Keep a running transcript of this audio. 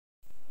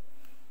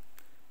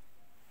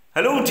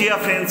Hello dear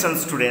friends and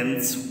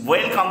students,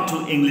 welcome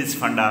to English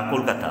Funda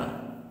Kolkata.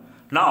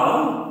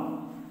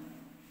 Now,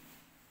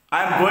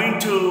 I am going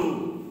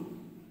to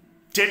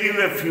tell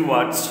you a few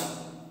words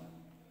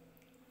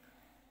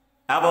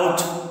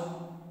about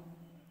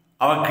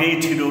our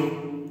great hero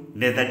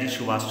Netaji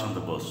Subash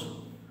Chandra Bose.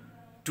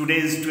 Today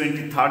is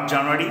 23rd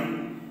January,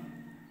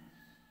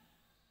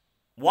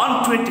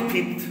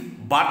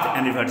 125th birth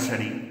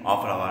anniversary of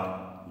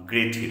our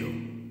great hero.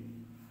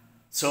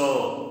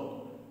 So,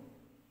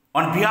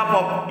 on behalf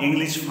of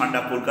English Funda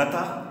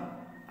Kolkata,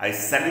 I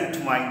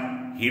salute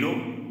my hero,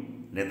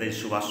 Netaji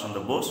Subash Chandra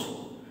Bose.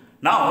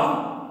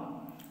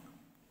 Now,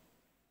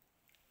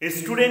 a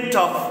student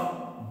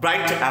of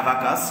Bright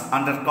Abacus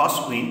under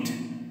Crosswind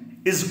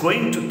is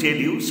going to tell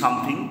you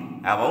something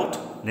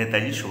about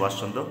Netaji Subash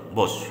Chandra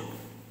Bose.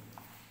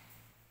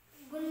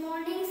 Good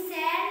morning,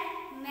 sir,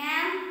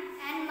 ma'am,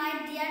 and my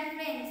dear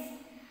friends.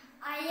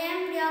 I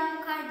am Priya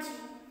Mukherjee.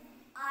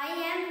 I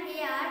am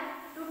here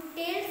to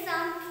tell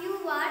some few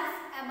words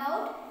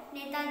about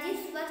Netaji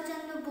Subash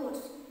Chandra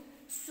Bose.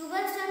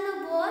 Subash Chandra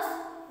Bose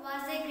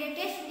was the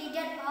greatest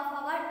leader of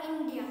our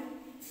India.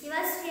 He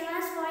was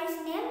famous for his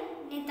name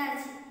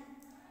Netaji.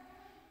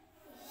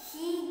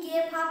 He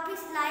gave up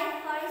his life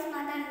for his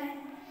motherland.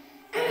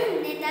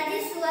 Netaji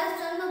Subash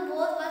Chandra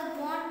Bose was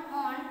born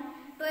on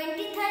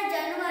 23rd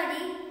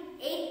January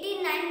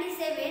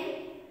 1897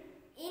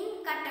 in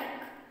Cuttack.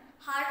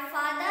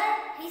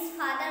 His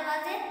father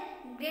was a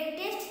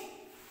greatest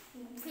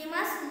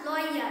famous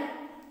lawyer,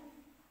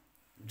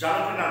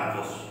 Janakinath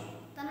Bose.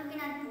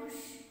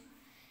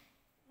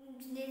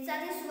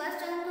 Netaji Subash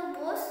Chandra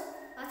Bose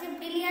was a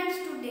brilliant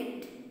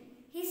student.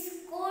 He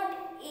scored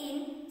in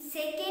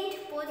second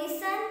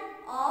position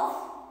of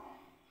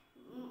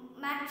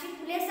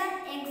matriculation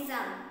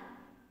exam.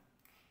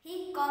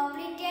 He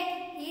completed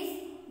his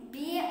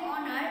BA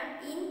honor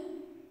in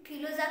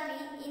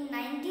philosophy in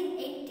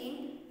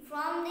 1918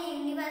 from the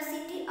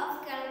University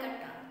of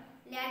Calcutta.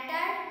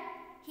 Later,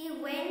 he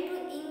went to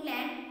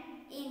England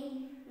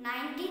in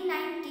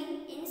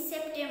 1919 in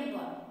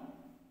September.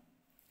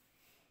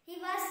 He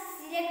was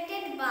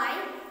selected by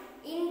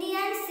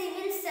Indian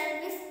Civil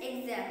Service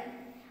exam,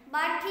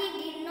 but he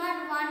did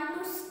not want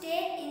to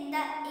stay in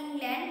the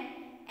England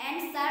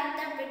and serve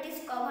the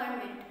British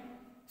government.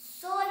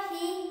 So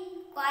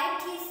he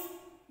quit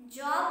his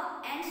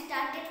job and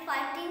started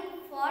fighting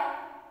for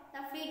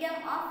the freedom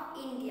of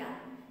India.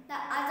 The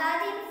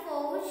Azadi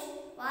Fauj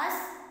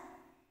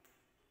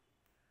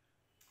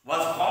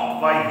Was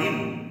formed by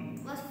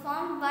him. Was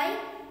formed by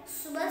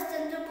Subash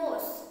Chandra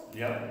Bose.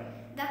 Yeah.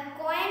 The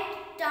coined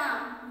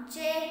term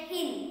Jai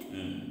Hind.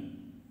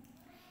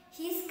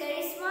 His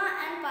charisma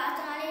and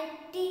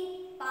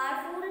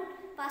powerful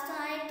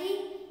personality,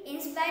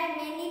 inspired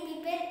many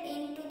people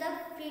into the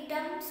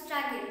freedom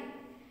struggle.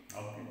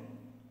 Okay.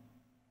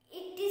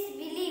 It is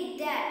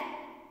believed that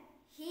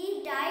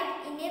he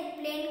died in a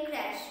plane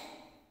crash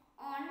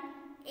on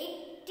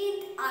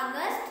 18th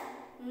August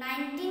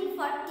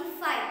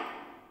 1945.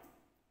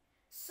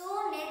 So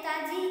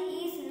Netaji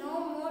is no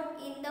more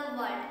in the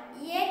world,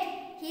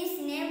 yet his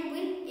name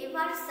will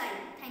ever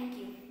shine. Thank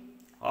you.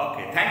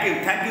 Okay,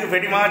 thank you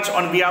very much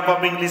on behalf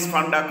of English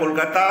Funda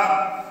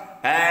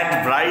Kolkata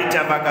and Bright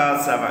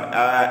Abacus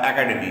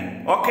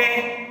Academy.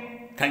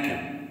 Okay, thank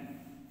you.